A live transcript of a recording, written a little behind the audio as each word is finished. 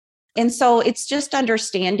And so it's just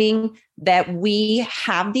understanding that we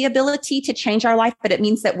have the ability to change our life, but it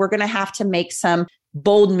means that we're going to have to make some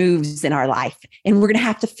bold moves in our life. And we're going to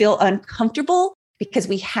have to feel uncomfortable because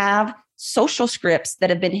we have social scripts that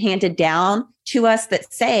have been handed down to us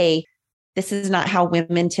that say, this is not how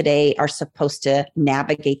women today are supposed to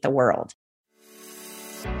navigate the world.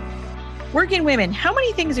 Working women, how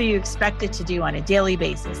many things are you expected to do on a daily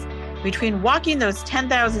basis? Between walking those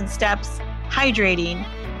 10,000 steps, hydrating,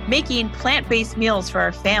 making plant-based meals for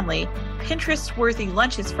our family, Pinterest-worthy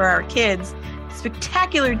lunches for our kids,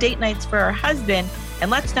 spectacular date nights for our husband, and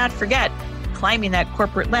let's not forget, climbing that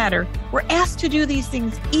corporate ladder, we're asked to do these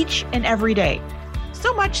things each and every day.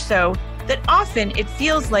 So much so that often it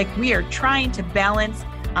feels like we are trying to balance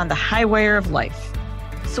on the high wire of life.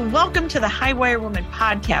 So welcome to the High Wire Woman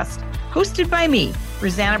podcast, hosted by me,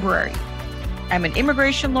 Rosanna Berardi. I'm an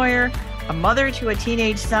immigration lawyer, a mother to a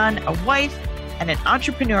teenage son, a wife, and an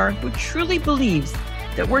entrepreneur who truly believes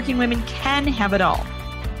that working women can have it all.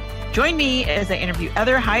 Join me as I interview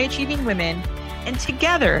other high-achieving women, and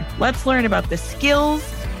together, let's learn about the skills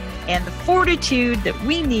and the fortitude that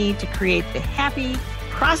we need to create the happy,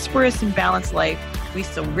 prosperous, and balanced life we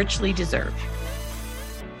so richly deserve.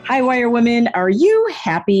 High Wire women, are you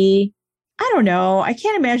happy? I don't know. I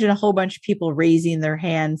can't imagine a whole bunch of people raising their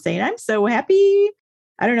hands saying, I'm so happy.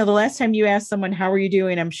 I don't know. The last time you asked someone, how are you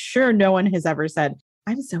doing? I'm sure no one has ever said,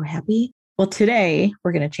 I'm so happy. Well, today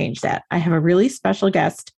we're going to change that. I have a really special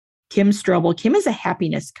guest, Kim Strobel. Kim is a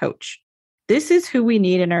happiness coach. This is who we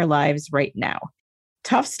need in our lives right now.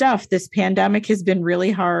 Tough stuff. This pandemic has been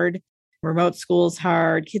really hard. Remote school's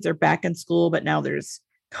hard. Kids are back in school, but now there's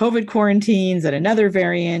COVID quarantines and another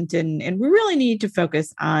variant, and we really need to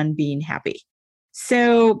focus on being happy.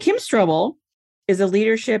 So Kim Strobel is a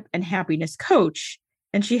leadership and happiness coach,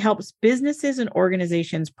 and she helps businesses and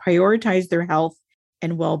organizations prioritize their health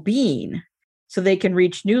and well-being so they can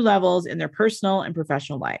reach new levels in their personal and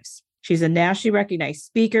professional lives. She's a nationally recognized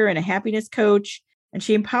speaker and a happiness coach, and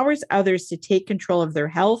she empowers others to take control of their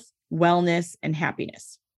health, wellness, and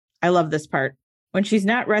happiness. I love this part. When she's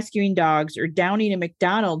not rescuing dogs or downing a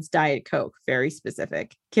McDonald's Diet Coke, very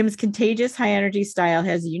specific. Kim's contagious high energy style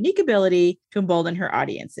has a unique ability to embolden her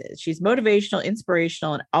audiences. She's motivational,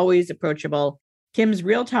 inspirational, and always approachable. Kim's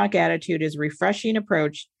real talk attitude is a refreshing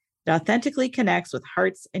approach that authentically connects with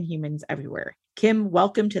hearts and humans everywhere. Kim,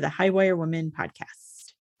 welcome to the High Wire Women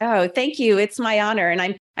podcast. Oh, thank you. It's my honor.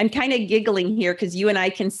 And I'm kind of giggling here because you and I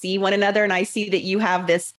can see one another, and I see that you have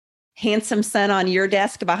this handsome son on your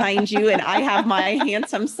desk behind you, and I have my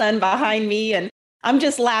handsome son behind me. And I'm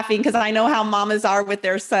just laughing because I know how mamas are with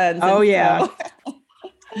their sons. Oh, yeah.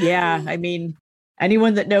 Yeah. I mean,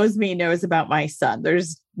 anyone that knows me knows about my son.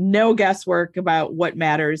 There's no guesswork about what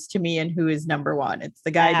matters to me and who is number one. It's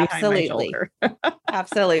the guy behind my shoulder.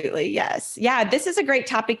 Absolutely. Yes. Yeah. This is a great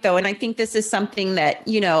topic, though. And I think this is something that,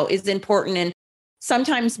 is important. And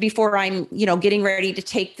sometimes before I'm, getting ready to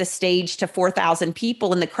take the stage to 4,000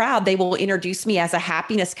 people in the crowd, they will introduce me as a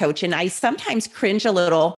happiness coach. And I sometimes cringe a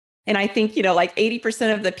little. And I think, like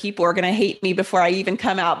 80% of the people are going to hate me before I even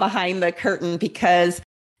come out behind the curtain, because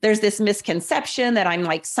there's this misconception that I'm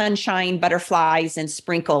like sunshine, butterflies, and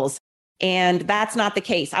sprinkles. And that's not the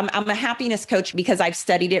case. I'm a happiness coach because I've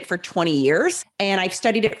studied it for 20 years. And I've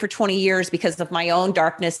studied it for 20 years because of my own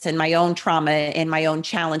darkness and my own trauma and my own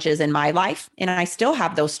challenges in my life. And I still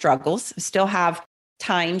have those struggles, still have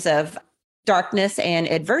times of darkness and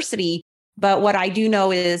adversity. But what I do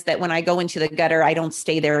know is that when I go into the gutter, I don't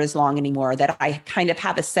stay there as long anymore, that I kind of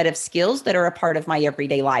have a set of skills that are a part of my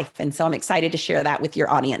everyday life. And so I'm excited to share that with your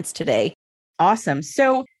audience today. Awesome.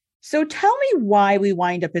 So tell me why we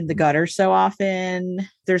wind up in the gutter so often.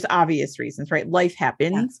 There's obvious reasons, right? Life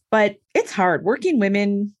happens, but it's hard. Working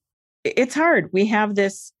women, it's hard. We have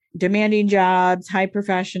this demanding jobs, high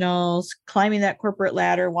professionals, climbing that corporate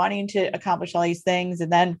ladder, wanting to accomplish all these things.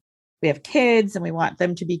 And then we have kids and we want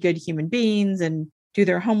them to be good human beings and do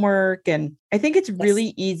their homework. And I think it's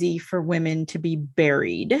really easy for women to be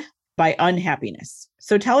buried by unhappiness.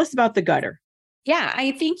 So tell us about the gutter. Yeah,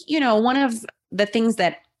 I think, one of the things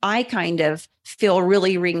that I kind of feel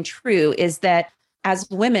really ring true is that as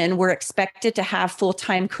women, we're expected to have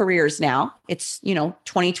full-time careers now. It's,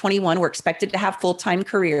 2021, we're expected to have full-time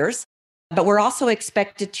careers, but we're also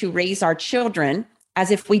expected to raise our children as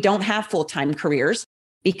if we don't have full-time careers,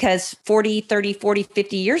 because 40, 30, 40,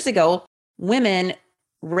 50 years ago, women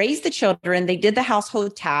raised the children, they did the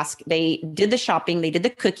household task, they did the shopping, they did the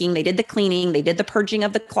cooking, they did the cleaning, they did the purging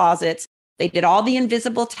of the closets, they did all the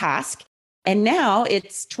invisible tasks. And now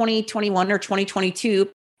it's 2021 or 2022,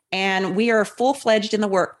 and we are full-fledged in the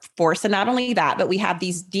workforce. And not only that, but we have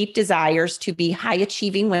these deep desires to be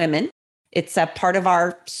high-achieving women. It's a part of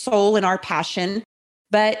our soul and our passion,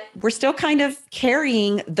 but we're still kind of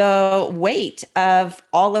carrying the weight of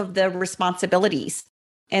all of the responsibilities.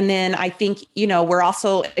 And then I think, we're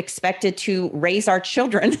also expected to raise our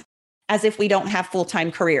children as if we don't have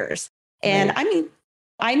full-time careers. And Right. I mean,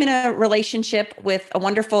 I'm in a relationship with a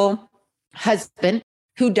wonderful husband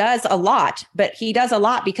who does a lot, but he does a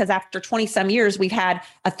lot because after 20 some years, we've had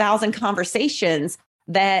 1,000 conversations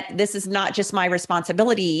that this is not just my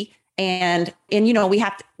responsibility. And we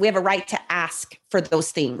have a right to ask for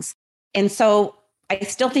those things. And so I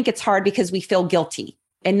still think it's hard because we feel guilty.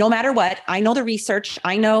 And no matter what, I know the research,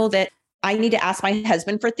 I know that I need to ask my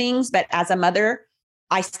husband for things, but as a mother,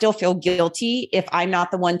 I still feel guilty if I'm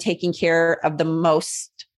not the one taking care of the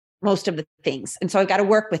most of the things. And so I've got to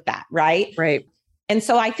work with that. Right. Right. And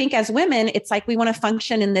so I think as women, it's like we want to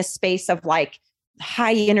function in this space of like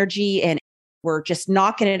high energy and we're just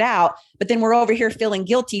knocking it out. But then we're over here feeling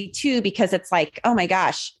guilty too, because it's like, oh my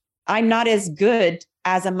gosh, I'm not as good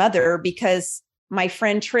as a mother because my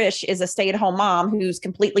friend Trish is a stay-at-home mom who's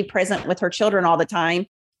completely present with her children all the time.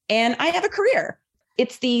 And I have a career.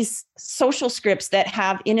 It's these social scripts that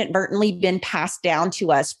have inadvertently been passed down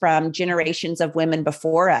to us from generations of women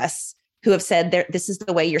before us who have said this is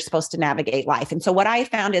the way you're supposed to navigate life. And so what I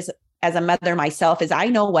found is, as a mother myself, is I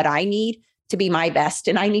know what I need to be my best.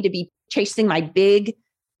 And I need to be chasing my big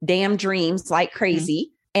damn dreams like crazy.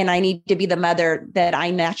 Mm-hmm. And I need to be the mother that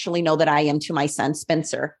I naturally know that I am to my son,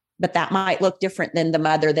 Spencer. But that might look different than the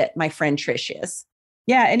mother that my friend Trish is.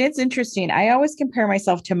 Yeah. And it's interesting. I always compare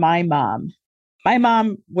myself to my mom. My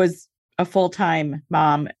mom was a full-time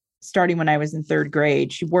mom starting when I was in third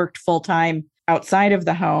grade. She worked full-time outside of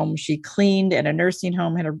the home. She cleaned at a nursing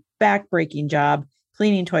home, had a back-breaking job,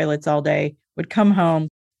 cleaning toilets all day, would come home,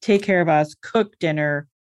 take care of us, cook dinner,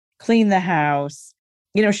 clean the house.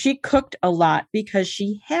 She cooked a lot because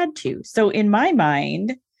she had to. So in my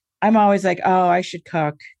mind, I'm always like, oh, I should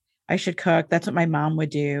cook. That's what my mom would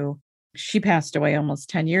do. She passed away almost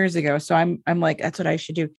 10 years ago. So I'm like, that's what I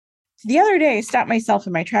should do. The other day, I stopped myself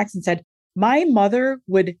in my tracks and said, my mother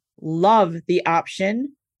would love the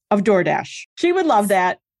option of DoorDash. She would love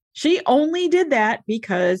that. She only did that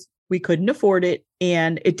because we couldn't afford it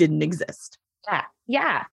and it didn't exist.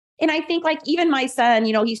 Yeah. And I think like even my son,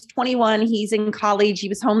 he's 21, he's in college, he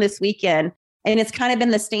was home this weekend, and it's kind of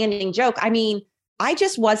been the standing joke. I mean, I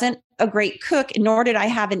just wasn't a great cook, nor did I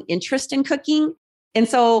have an interest in cooking. And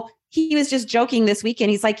so he was just joking this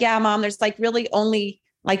weekend. He's like, yeah, Mom, there's like really only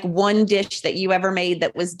like one dish that you ever made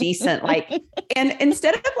that was decent. Like, and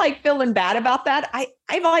instead of like feeling bad about that,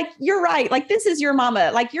 I'm like, you're right. Like, this is your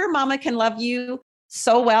mama. Like your mama can love you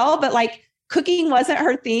so well, but like cooking wasn't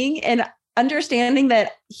her thing. And understanding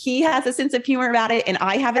that he has a sense of humor about it and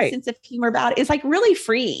I have a sense of humor about it is like really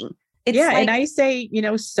freeing. It's and I say,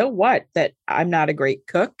 so what that I'm not a great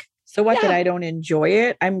cook? So what that I don't enjoy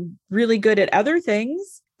it? I'm really good at other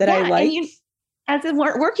things that I like. As a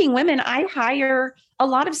working women, I hire a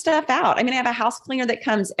lot of stuff out. I mean, I have a house cleaner that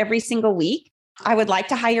comes every single week. I would like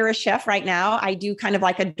to hire a chef right now. I do kind of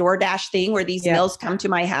like a DoorDash thing where these meals come to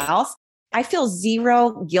my house. I feel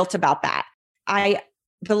zero guilt about that. I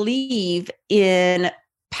believe in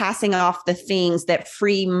passing off the things that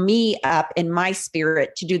free me up in my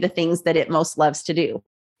spirit to do the things that it most loves to do.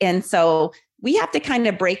 And so we have to kind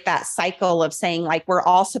of break that cycle of saying like, we're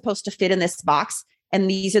all supposed to fit in this box. And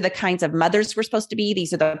these are the kinds of mothers we're supposed to be.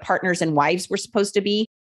 These are the partners and wives we're supposed to be.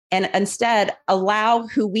 And instead, allow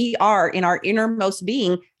who we are in our innermost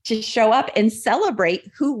being to show up and celebrate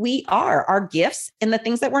who we are, our gifts and the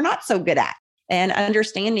things that we're not so good at, and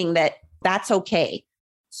understanding that that's okay.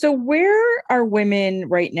 So where are women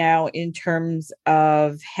right now in terms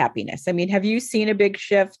of happiness? I mean, have you seen a big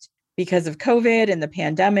shift because of COVID and the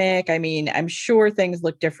pandemic? I mean, I'm sure things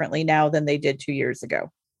look differently now than they did 2 years ago.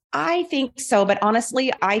 I think so. But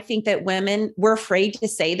honestly, I think that women, we're afraid to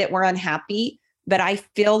say that we're unhappy, but I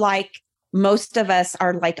feel like most of us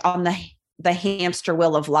are like on the hamster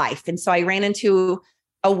wheel of life. And so I ran into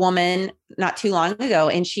a woman not too long ago,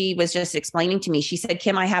 and she was just explaining to me, she said,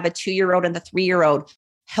 Kim, I have a 2-year-old and a 3-year-old,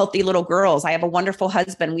 healthy little girls. I have a wonderful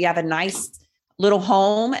husband. We have a nice little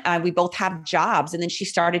home. We both have jobs. And then she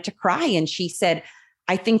started to cry and she said,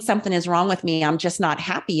 I think something is wrong with me. I'm just not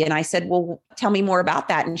happy. And I said, well, tell me more about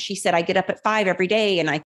that. And she said, I get up at 5 every day and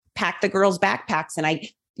I pack the girls' backpacks and I,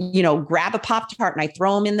 grab a Pop-Tart and I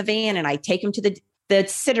throw them in the van and I take them to the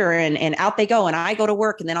sitter and out they go. And I go to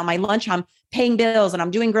work. And then on my lunch, I'm paying bills and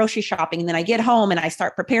I'm doing grocery shopping. And then I get home and I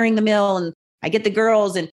start preparing the meal and I get the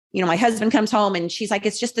girls and, my husband comes home and she's like,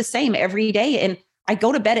 it's just the same every day. And I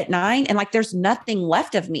go to bed at 9 and like, there's nothing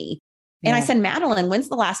left of me. And I said, Madeline, when's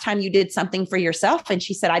the last time you did something for yourself? And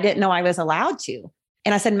she said, I didn't know I was allowed to.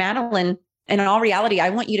 And I said, Madeline, in all reality,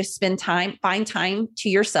 I want you to find time to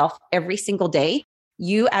yourself every single day.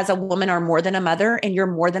 You as a woman are more than a mother and you're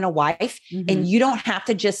more than a wife. Mm-hmm. And you don't have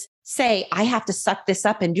to just say, I have to suck this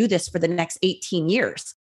up and do this for the next 18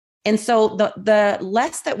 years. And so the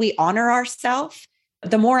less that we honor ourselves,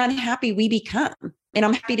 the more unhappy we become. And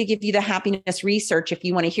I'm happy to give you the happiness research if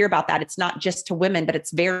you want to hear about that. It's not just to women, but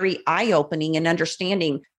it's very eye-opening in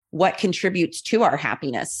understanding what contributes to our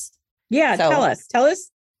happiness. Yeah, so, tell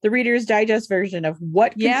us the Reader's Digest version of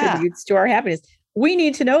what contributes to our happiness. We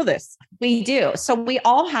need to know this. We do. So we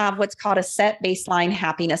all have what's called a set baseline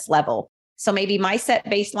happiness level. So maybe my set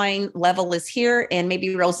baseline level is here, and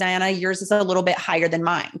maybe Rosanna, yours is a little bit higher than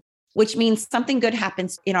mine, which means something good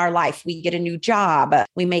happens in our life. We get a new job,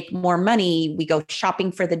 we make more money, we go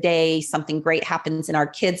shopping for the day, something great happens in our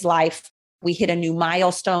kids' life, we hit a new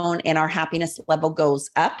milestone, and our happiness level goes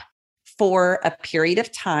up for a period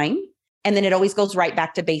of time. And then it always goes right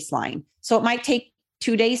back to baseline. So it might take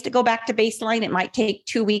 2 days to go back to baseline. It might take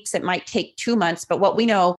 2 weeks. It might take 2 months. But what we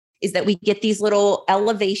know is that we get these little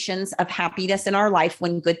elevations of happiness in our life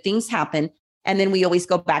when good things happen. And then we always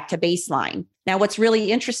go back to baseline. Now, what's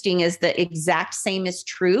really interesting is the exact same is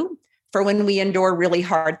true for when we endure really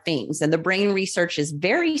hard things. And the brain research is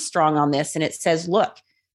very strong on this. And it says, look,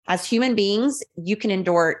 as human beings, you can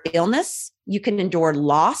endure illness, you can endure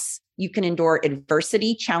loss, you can endure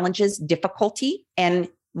adversity, challenges, difficulty. And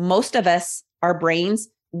most of us, our brains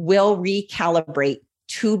will recalibrate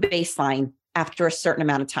to baseline after a certain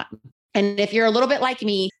amount of time. And if you're a little bit like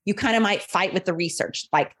me, you kind of might fight with the research.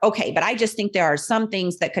 Like, okay, but I just think there are some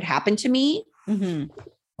things that could happen to me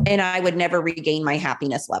and I would never regain my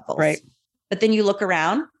happiness levels. Right. But then you look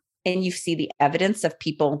around and you see the evidence of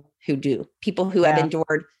people who do, people who have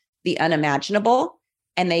endured the unimaginable,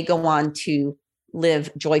 and they go on to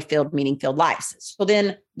live joy-filled, meaning-filled lives. So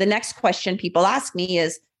then the next question people ask me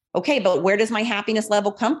is, okay, but where does my happiness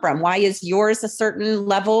level come from? Why is yours a certain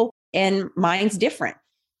level and mine's different?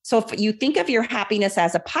 So if you think of your happiness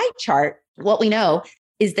as a pie chart, what we know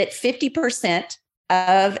is that 50%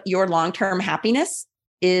 of your long-term happiness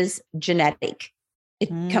is genetic. It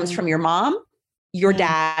comes from your mom, your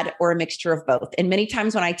dad, or a mixture of both. And many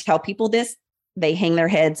times when I tell people this, they hang their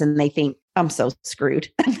heads and they think, I'm so screwed.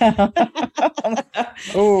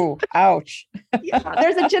 Oh, ouch.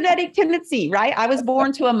 There's a genetic tendency, right? I was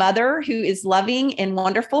born to a mother who is loving and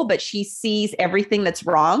wonderful, but she sees everything that's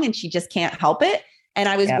wrong and she just can't help it. And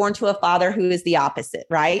I was born to a father who is the opposite,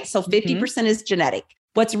 right? So 50% is genetic.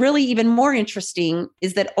 What's really even more interesting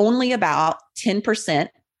is that only about 10%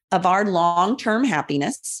 of our long-term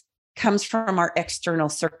happiness comes from our external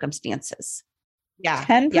circumstances.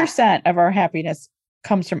 10% of our happiness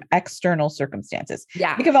comes from external circumstances.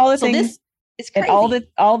 Yeah. Think of all the things and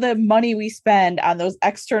all the money we spend on those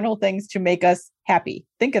external things to make us happy.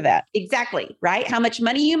 Think of that. Exactly. Right. How much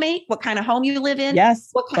money you make, what kind of home you live in. Yes.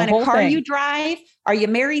 What kind of car you drive. Are you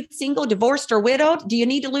married, single, divorced, or widowed? Do you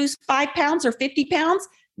need to lose 5 pounds or 50 pounds?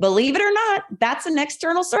 Believe it or not, that's an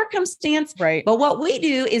external circumstance. Right. But what we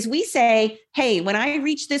do is we say, hey, when I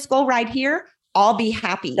reach this goal right here, I'll be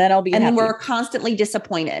happy. Then I'll be happy. And then we're constantly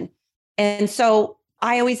disappointed. And so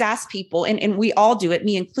I always ask people, and we all do it,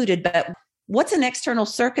 me included, but what's an external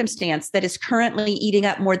circumstance that is currently eating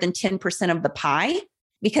up more than 10% of the pie?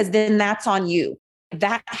 Because then that's on you.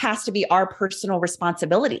 That has to be our personal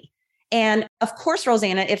responsibility. And of course,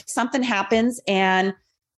 Rosanna, if something happens and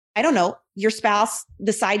I don't know, your spouse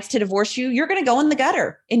decides to divorce you, you're going to go in the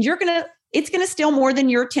gutter and it's going to steal more than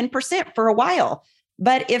your 10% for a while.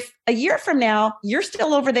 But if a year from now, you're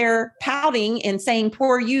still over there pouting and saying,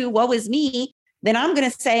 poor you, woe is me, then I'm going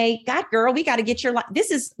to say, God, girl, we got to get your life.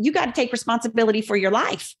 You got to take responsibility for your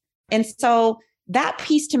life. And so that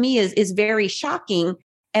piece to me is very shocking.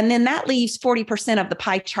 And then that leaves 40% of the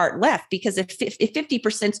pie chart left, because if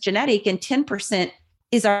 50% is genetic and 10%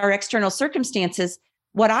 is our external circumstances,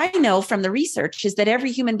 what I know from the research is that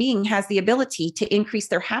every human being has the ability to increase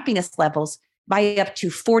their happiness levels by up to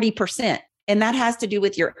 40%. And that has to do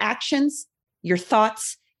with your actions, your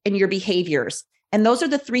thoughts, and your behaviors. And those are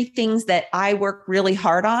the 3 things that I work really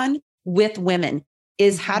hard on with women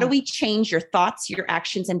is how do we change your thoughts, your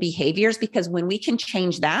actions, and behaviors? Because when we can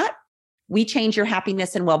change that, we change your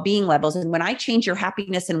happiness and well-being levels. And when I change your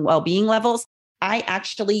happiness and well-being levels, I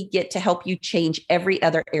actually get to help you change every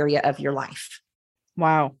other area of your life.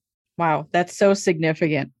 Wow. That's so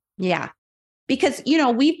significant. Yeah. Because,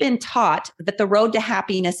 we've been taught that the road to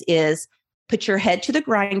happiness is put your head to the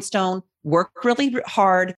grindstone, work really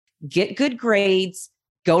hard, get good grades,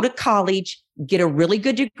 go to college, get a really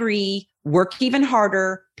good degree, work even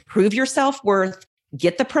harder, prove your self-worth,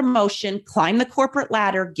 get the promotion, climb the corporate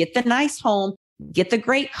ladder, get the nice home, get the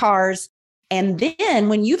great cars. And then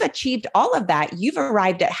when you've achieved all of that, you've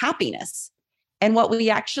arrived at happiness. And what we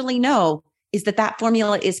actually know is that that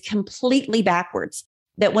formula is completely backwards.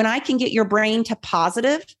 That when I can get your brain to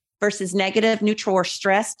positive versus negative, neutral, or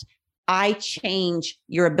stressed, I change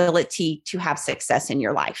your ability to have success in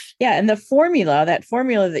your life. Yeah. And that formula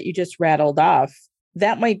that you just rattled off,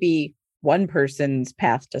 that might be one person's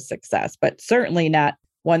path to success, but certainly not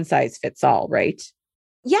one size fits all, right?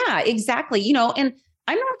 Yeah, exactly. And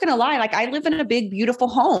I'm not going to lie, like I live in a big, beautiful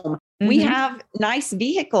home. We have nice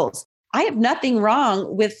vehicles. I have nothing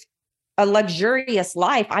wrong with a luxurious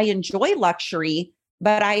life. I enjoy luxury,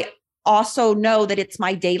 but I also know that it's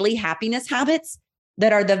my daily happiness habits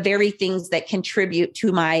that are the very things that contribute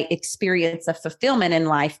to my experience of fulfillment in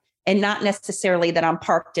life, and not necessarily that I'm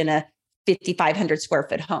parked in a 5,500 square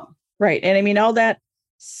foot home. Right. And I mean, all that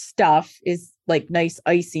stuff is like nice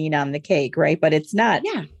icing on the cake, right? But it's not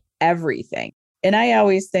everything. And I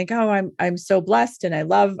always think, oh, I'm so blessed and I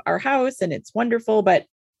love our house and it's wonderful. But if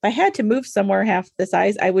I had to move somewhere half the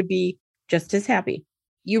size, I would be just as happy.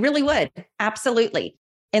 You really would. Absolutely.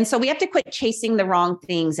 And so we have to quit chasing the wrong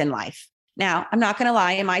things in life. Now, I'm not going to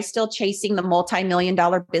lie. Am I still chasing the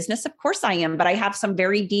multi-million-dollar business? Of course I am, but I have some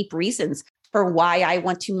very deep reasons for why I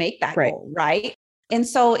want to make that goal, right? And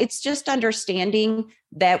so it's just understanding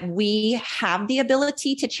that we have the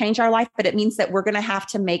ability to change our life, but it means that we're going to have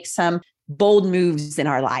to make some bold moves in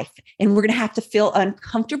our life. And we're going to have to feel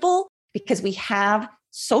uncomfortable because we have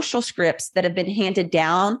social scripts that have been handed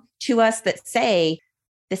down to us that say,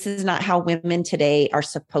 this is not how women today are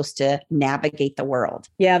supposed to navigate the world.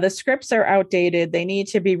 Yeah, the scripts are outdated. They need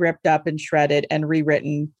to be ripped up and shredded and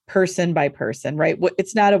rewritten person by person, right?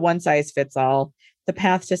 It's not a one size fits all. The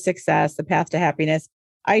path to success, the path to happiness.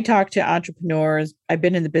 I talk to entrepreneurs. I've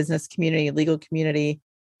been in the business community, legal community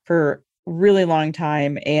for a really long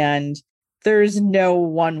time. And there's no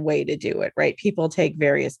one way to do it, right? People take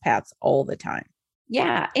various paths all the time.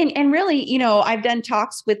 Yeah. And really, I've done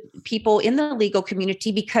talks with people in the legal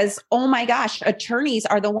community because, oh my gosh, attorneys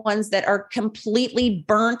are the ones that are completely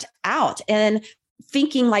burnt out and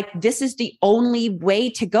thinking like, this is the only way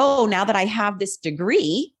to go now that I have this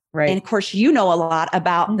degree. Right. And of course, a lot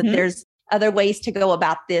about that there's other ways to go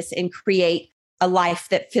about this and create a life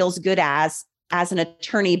that feels good as an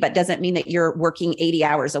attorney, but doesn't mean that you're working 80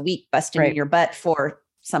 hours a week, busting your butt for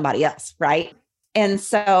somebody else. Right. And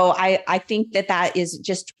so I think that is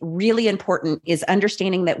just really important, is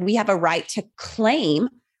understanding that we have a right to claim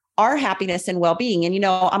our happiness and well-being. And,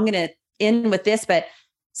 I'm going to end with this, but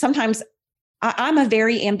sometimes I'm a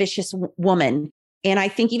very ambitious woman. And I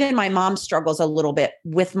think even my mom struggles a little bit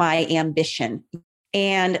with my ambition.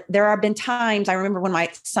 And there have been times, I remember when my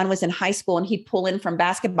son was in high school and he'd pull in from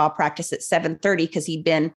basketball practice at 7:30 because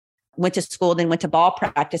went to school, then went to ball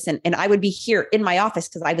practice. And I would be here in my office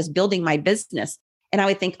because I was building my business. And I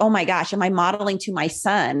would think, oh my gosh, am I modeling to my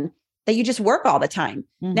son that you just work all the time?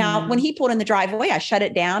 Now, when he pulled in the driveway, I shut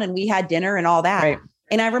it down and we had dinner and all that. Right.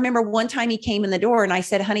 And I remember one time he came in the door and I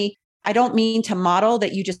said, honey, I don't mean to model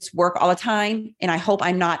that you just work all the time. And I hope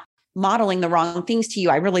I'm not modeling the wrong things to you.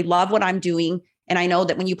 I really love what I'm doing. And I know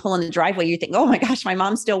that when you pull in the driveway, you think, oh my gosh, my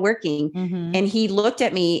mom's still working. And he looked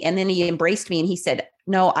at me and then he embraced me and he said,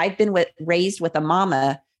 no, I've been raised with a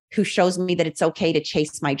mama who shows me that it's okay to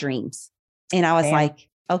chase my dreams. And I was like,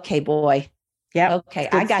 okay, boy. Yeah. Okay.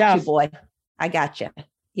 I got you, boy. I got you.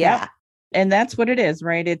 Yeah. Yep. And that's what it is,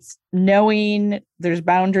 right? It's knowing there's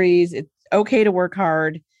boundaries. It's okay to work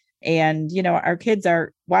hard. And, our kids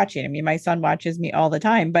are watching. I mean, my son watches me all the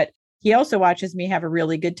time, but he also watches me have a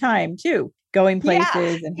really good time too, going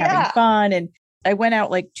places and having fun. And I went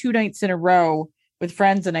out like 2 nights in a row with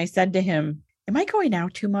friends. And I said to him, am I going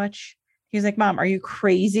out too much? He's like, Mom, are you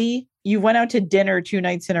crazy? You went out to dinner 2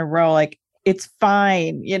 nights in a row. Like, it's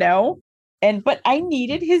fine, but I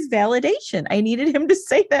needed his validation. I needed him to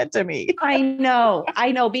say that to me. I know,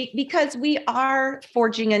 because we are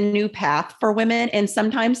forging a new path for women. And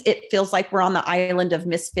sometimes it feels like we're on the island of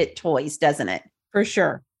misfit toys, doesn't it? For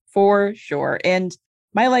sure. And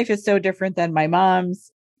my life is so different than my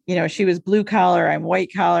mom's. She was blue collar, I'm white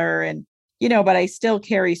collar, and, but I still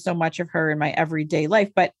carry so much of her in my everyday life.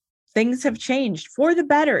 But things have changed for the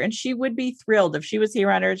better. And she would be thrilled if she was here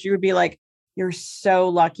on Earth. She would be like, you're so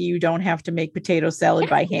lucky you don't have to make potato salad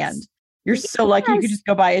by hand. You're so lucky you could just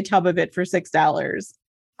go buy a tub of it for $6,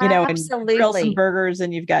 and grill some burgers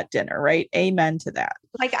and you've got dinner, right? Amen to that.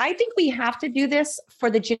 Like, I think we have to do this for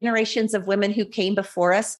the generations of women who came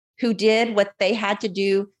before us, who did what they had to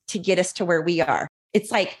do to get us to where we are.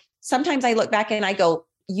 It's like, sometimes I look back and I go,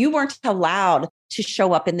 you weren't allowed to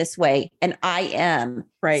show up in this way. And I am.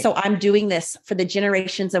 Right. So I'm doing this for the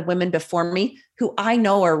generations of women before me who I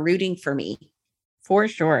know are rooting for me. For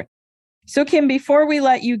sure. So Kim, before we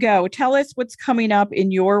let you go, tell us what's coming up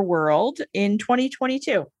in your world in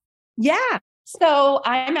 2022. Yeah. So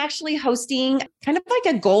I'm actually hosting kind of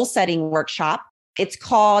like a goal setting workshop. It's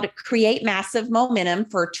called Create Massive Momentum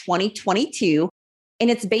for 2022. And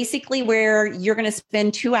it's basically where you're going to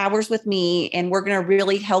spend 2 hours with me and we're going to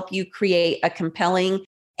really help you create a compelling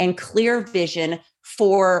and clear vision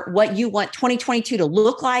for what you want 2022 to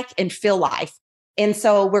look like and feel like. And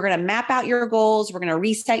so we're going to map out your goals. We're going to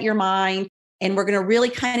reset your mind, and we're going to really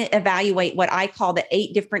kind of evaluate what I call the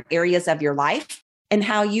 8 different areas of your life and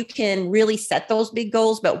how you can really set those big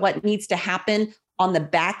goals, but what needs to happen on the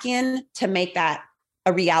back end to make that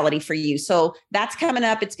a reality for you. So that's coming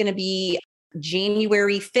up. It's going to be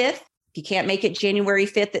January 5th. If you can't make it January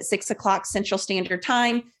 5th at 6:00 Central Standard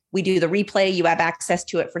Time, we do the replay. You have access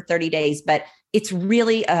to it for 30 days, but it's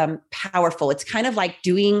really powerful. It's kind of like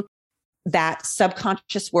doing that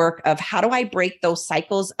subconscious work of how do I break those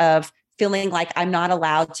cycles of feeling like I'm not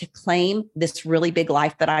allowed to claim this really big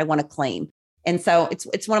life that I want to claim. And so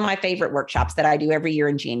it's one of my favorite workshops that I do every year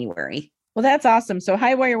in January. Well, that's awesome. So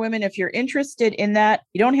Highwire Women, if you're interested in that,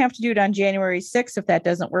 you don't have to do it on January 6th. If that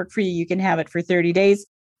doesn't work for you, you can have it for 30 days.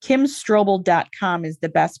 KimStrobel.com is the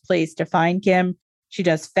best place to find Kim. She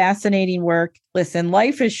does fascinating work. Listen,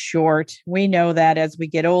 life is short. We know that as we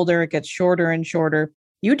get older, it gets shorter and shorter.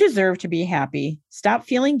 You deserve to be happy. Stop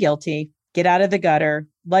feeling guilty. Get out of the gutter.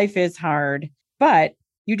 Life is hard, but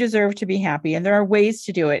you deserve to be happy. And there are ways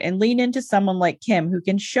to do it. And lean into someone like Kim who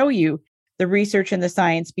can show you the research and the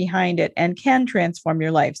science behind it and can transform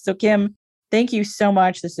your life. So Kim, thank you so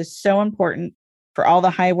much. This is so important for all the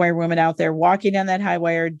Highwire women out there walking on that high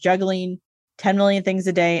wire, juggling 10 million things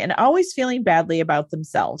a day and always feeling badly about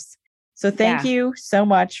themselves. So thank you so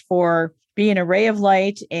much for being a ray of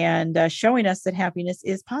light and showing us that happiness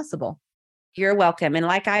is possible. You're welcome. And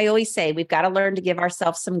like I always say, we've got to learn to give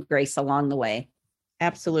ourselves some grace along the way.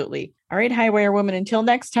 Absolutely. All right, Highwire women, until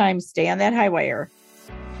next time, stay on that high wire.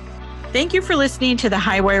 Thank you for listening to the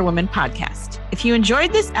Highwire Women podcast. If you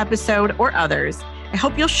enjoyed this episode or others, I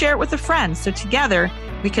hope you'll share it with a friend so together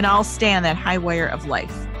we can all stay on that high wire of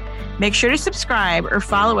life. Make sure to subscribe or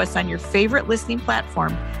follow us on your favorite listening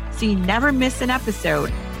platform so you never miss an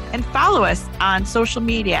episode, and follow us on social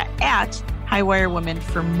media at Highwire Women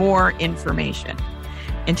for more information.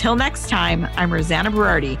 Until next time, I'm Rosanna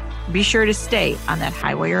Berardi. Be sure to stay on that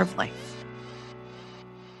high wire of life.